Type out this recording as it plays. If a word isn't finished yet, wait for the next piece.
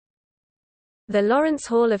The Lawrence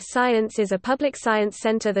Hall of Science is a public science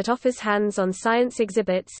center that offers hands-on science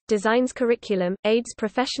exhibits, designs curriculum, aids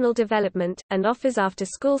professional development, and offers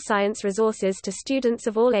after-school science resources to students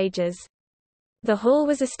of all ages. The hall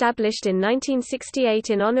was established in 1968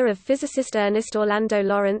 in honor of physicist Ernest Orlando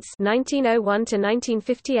Lawrence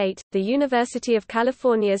 (1901–1958), the University of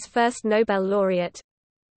California's first Nobel laureate.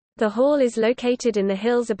 The hall is located in the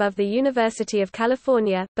hills above the University of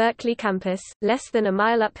California, Berkeley campus, less than a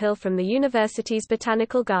mile uphill from the university's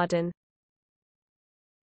botanical garden.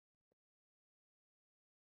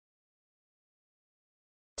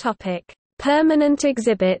 Topic: Permanent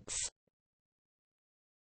exhibits.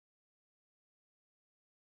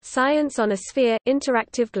 Science on a Sphere –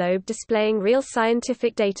 interactive globe displaying real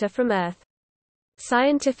scientific data from Earth.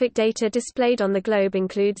 Scientific data displayed on the globe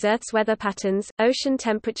includes Earth's weather patterns, ocean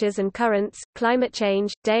temperatures and currents, climate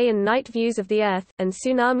change, day and night views of the Earth, and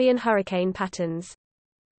tsunami and hurricane patterns.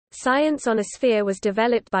 Science on a Sphere was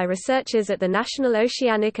developed by researchers at the National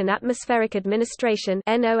Oceanic and Atmospheric Administration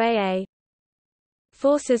 (NOAA).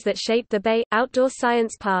 Forces that Shape the Bay – outdoor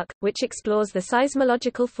science park, which explores the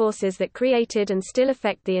seismological forces that created and still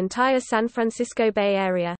affect the entire San Francisco Bay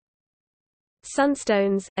Area.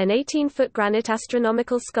 Sunstones, an 18-foot granite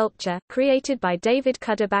astronomical sculpture, created by David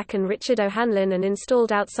Cuddeback and Richard O'Hanlon and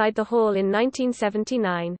installed outside the hall in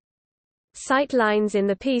 1979. Sight lines in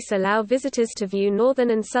the piece allow visitors to view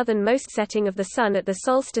northern and southernmost setting of the Sun at the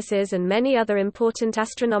solstices and many other important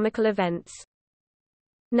astronomical events.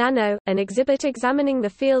 Nano, an exhibit examining the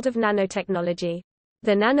field of nanotechnology.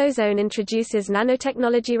 The Nanozone introduces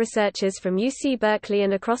nanotechnology researchers from UC Berkeley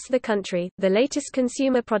and across the country, the latest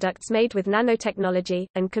consumer products made with nanotechnology,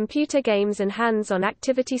 and computer games and hands-on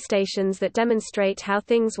activity stations that demonstrate how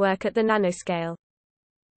things work at the nanoscale.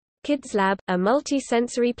 Kids Lab, a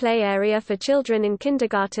multi-sensory play area for children in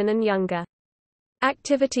kindergarten and younger.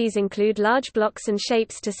 Activities include large blocks and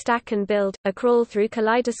shapes to stack and build, a crawl through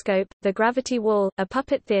kaleidoscope, the gravity wall, a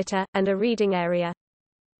puppet theater, and a reading area.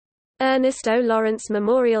 Ernest O. Lawrence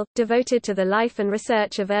Memorial, devoted to the life and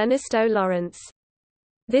research of Ernest O. Lawrence.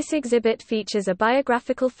 This exhibit features a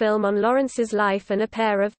biographical film on Lawrence's life and a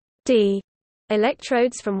pair of D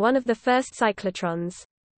electrodes from one of the first cyclotrons.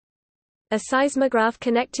 A seismograph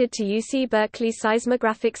connected to UC Berkeley's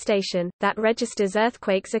seismographic station, that registers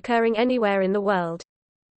earthquakes occurring anywhere in the world.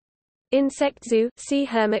 Insect Zoo, see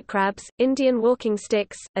hermit crabs, Indian walking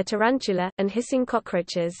sticks, a tarantula, and hissing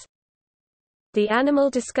cockroaches. The Animal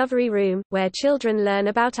Discovery Room, where children learn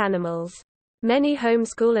about animals. Many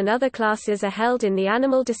homeschool and other classes are held in the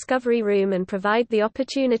Animal Discovery Room and provide the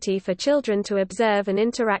opportunity for children to observe and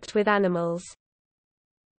interact with animals.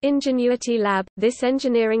 Ingenuity Lab – this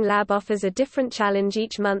engineering lab offers a different challenge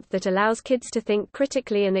each month that allows kids to think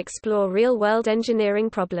critically and explore real-world engineering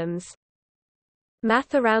problems.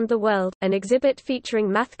 Math Around the World – an exhibit featuring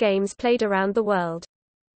math games played around the world.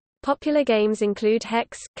 Popular games include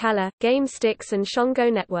Hex, Kala, Game Sticks and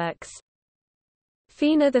Shongo networks.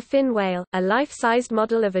 Fina the fin whale, a life-sized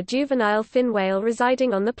model of a juvenile fin whale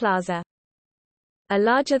residing on the plaza. A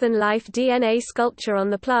larger-than-life DNA sculpture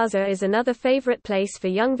on the plaza is another favorite place for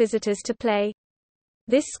young visitors to play.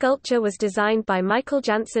 This sculpture was designed by Michael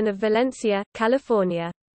Jansen of Valencia,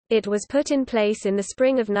 California. It was put in place in the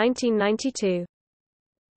spring of 1992.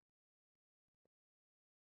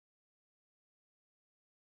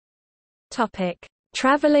 Topic: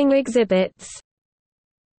 Traveling exhibits.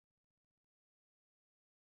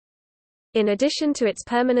 In addition to its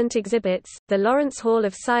permanent exhibits, the Lawrence Hall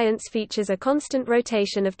of Science features a constant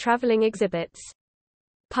rotation of traveling exhibits.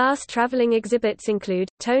 Past traveling exhibits include,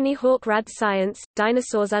 Tony Hawk Rad Science,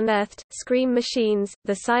 Dinosaurs Unearthed, Scream Machines,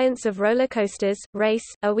 The Science of Roller Coasters, Race,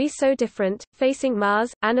 Are We So Different, Facing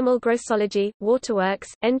Mars, Animal Grossology, Waterworks,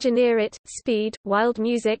 Engineer It, Speed, Wild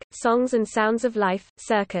Music, Songs and Sounds of Life,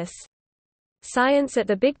 Circus. Science at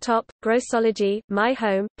the Big Top, Grossology, My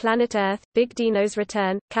Home, Planet Earth, Big Dino's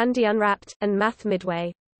Return, Candy Unwrapped, and Math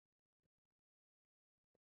Midway.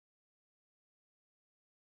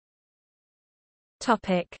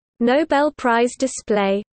 Topic: Nobel Prize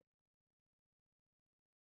display.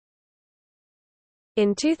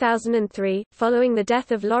 In 2003, following the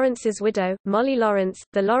death of Lawrence's widow, Molly Lawrence,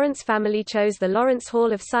 the Lawrence family chose the Lawrence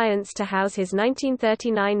Hall of Science to house his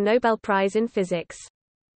 1939 Nobel Prize in Physics.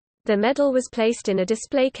 The medal was placed in a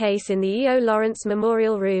display case in the E.O. Lawrence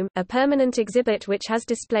Memorial Room, a permanent exhibit which has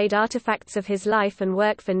displayed artifacts of his life and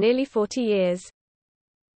work for nearly 40 years.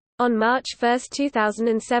 On March 1,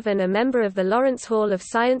 2007, a member of the Lawrence Hall of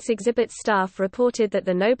Science exhibit staff reported that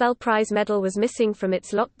the Nobel Prize medal was missing from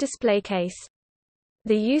its locked display case.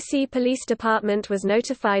 The UC Police Department was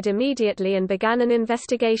notified immediately and began an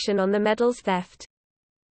investigation on the medal's theft.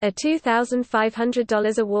 A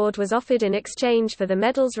 $2,500 award was offered in exchange for the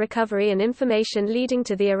medal's recovery and information leading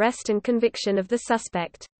to the arrest and conviction of the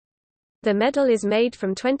suspect. The medal is made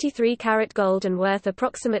from 23-karat gold and worth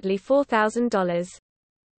approximately $4,000.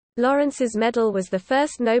 Lawrence's medal was the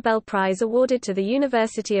first Nobel Prize awarded to the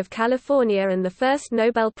University of California and the first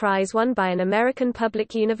Nobel Prize won by an American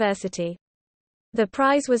public university. The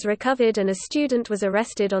prize was recovered and a student was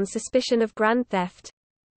arrested on suspicion of grand theft.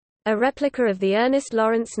 A replica of the Ernest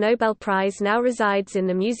Lawrence Nobel Prize now resides in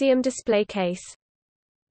the museum display case.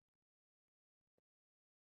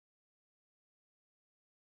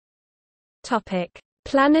 Topic: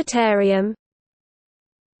 Planetarium.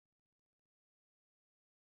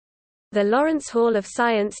 The Lawrence Hall of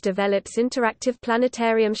Science develops interactive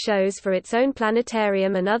planetarium shows for its own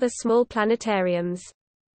planetarium and other small planetariums.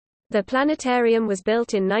 The planetarium was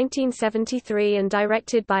built in 1973 and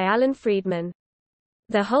directed by Alan Friedman.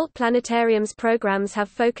 The Holt Planetarium's programs have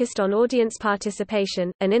focused on audience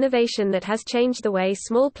participation, an innovation that has changed the way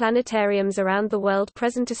small planetariums around the world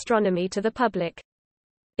present astronomy to the public.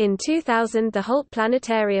 In 2000, the Holt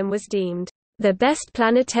Planetarium was deemed the best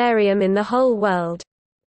planetarium in the whole world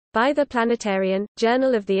by the Planetarian,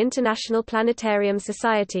 Journal of the International Planetarium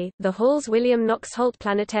Society. The Hall's William Knox Holt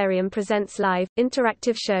Planetarium presents live,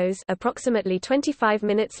 interactive shows approximately 25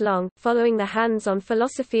 minutes long, following the hands-on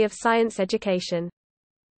philosophy of science education.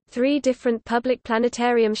 3 different public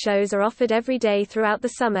planetarium shows are offered every day throughout the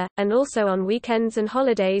summer, and also on weekends and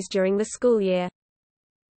holidays during the school year.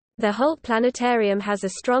 The Holt Planetarium has a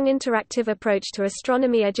strong interactive approach to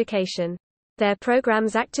astronomy education. Their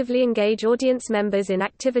programs actively engage audience members in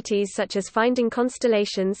activities such as finding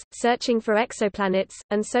constellations, searching for exoplanets,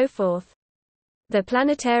 and so forth. The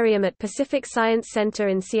planetarium at Pacific Science Center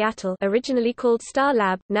in Seattle, originally called Star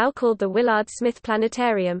Lab, now called the Willard Smith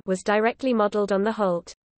Planetarium, was directly modeled on the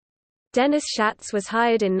Holt. Dennis Schatz was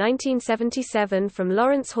hired in 1977 from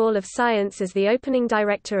Lawrence Hall of Science as the opening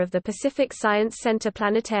director of the Pacific Science Center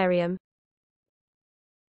Planetarium.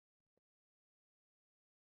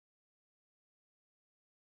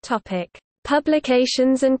 Topic: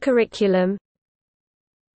 Publications and curriculum.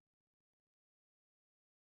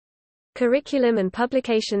 Curriculum and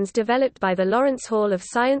publications developed by the Lawrence Hall of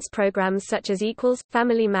Science programs such as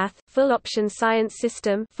Family Math, Full Option Science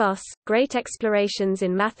System (FOSS), Great Explorations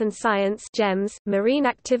in Math and Science (GEMS), Marine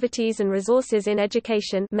Activities and Resources in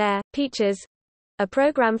Education (MARE), Peaches, a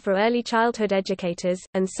program for early childhood educators,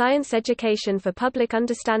 and Science Education for Public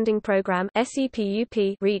Understanding program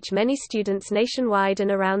 (SEPUP) reach many students nationwide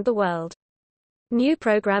and around the world. New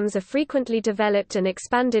programs are frequently developed and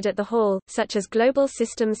expanded at the Hall, such as Global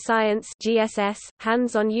Systems Science (GSS),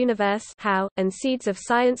 Hands-on Universe (HOW), and Seeds of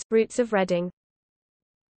Science – Roots of Reading.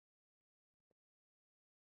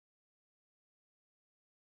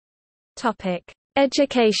 Topic: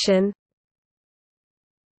 Education.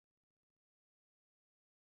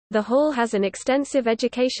 The Hall has an extensive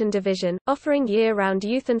education division, offering year-round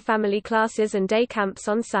youth and family classes and day camps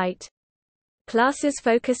on site. Classes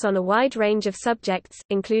focus on a wide range of subjects,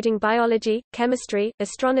 including biology, chemistry,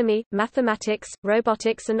 astronomy, mathematics,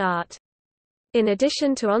 robotics and art. In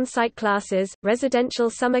addition to on-site classes, residential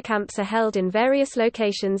summer camps are held in various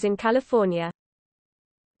locations in California.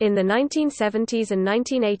 In the 1970s and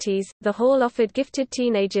 1980s, the Hall offered gifted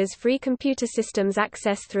teenagers free computer systems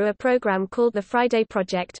access through a program called the Friday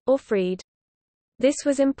Project, or FREED. This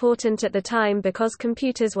was important at the time because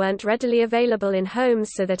computers weren't readily available in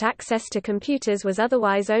homes, so that access to computers was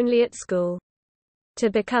otherwise only at school.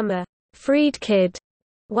 To become a freed kid,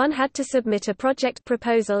 one had to submit a project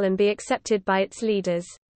proposal and be accepted by its leaders.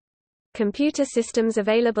 Computer systems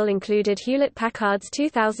available included Hewlett-Packard's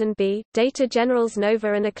 2000B, Data General's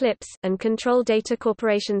Nova and Eclipse, and Control Data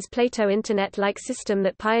Corporation's Plato Internet-like system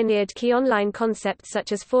that pioneered key online concepts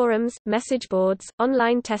such as forums, message boards,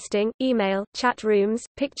 online testing, email, chat rooms,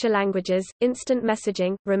 picture languages, instant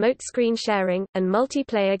messaging, remote screen sharing, and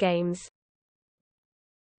multiplayer games.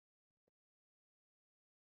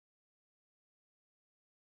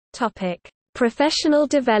 Topic: Professional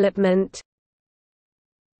development.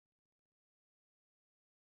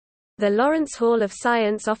 The Lawrence Hall of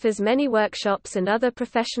Science offers many workshops and other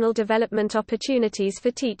professional development opportunities for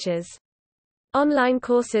teachers. Online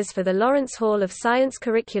courses for the Lawrence Hall of Science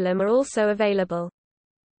curriculum are also available.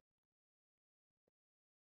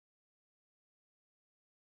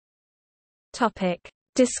 Topic: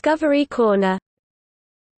 Discovery Corner.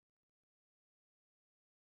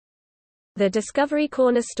 The Discovery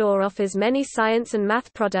Corner store offers many science and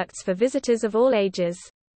math products for visitors of all ages.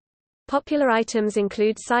 Popular items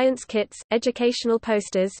include science kits, educational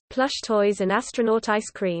posters, plush toys and astronaut ice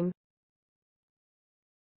cream.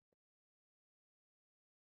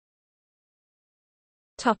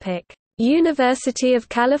 University of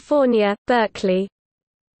California, Berkeley.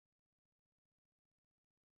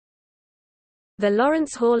 The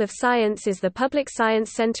Lawrence Hall of Science is the public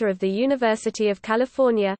science center of the University of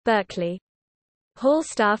California, Berkeley. Hall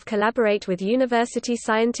staff collaborate with university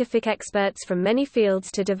scientific experts from many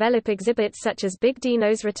fields to develop exhibits such as Big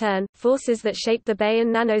Dino's Return, Forces That Shape the Bay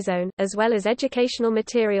and Nanozone, as well as educational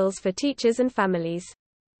materials for teachers and families.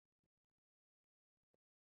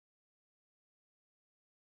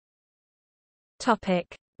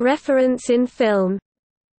 Reference in film.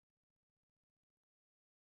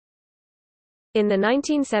 In the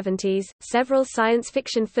 1970s, several science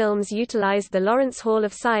fiction films utilized the Lawrence Hall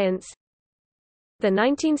of Science. The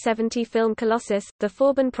 1970 film Colossus, the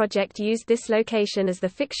Forbin Project used this location as the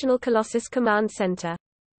fictional Colossus Command Center.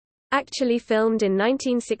 Actually filmed in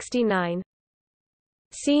 1969.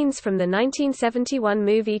 Scenes from the 1971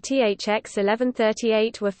 movie THX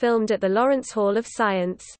 1138 were filmed at the Lawrence Hall of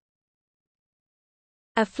Science.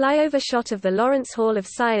 A flyover shot of the Lawrence Hall of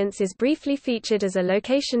Science is briefly featured as a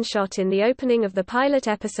location shot in the opening of the pilot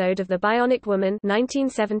episode of The Bionic Woman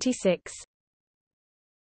 1976.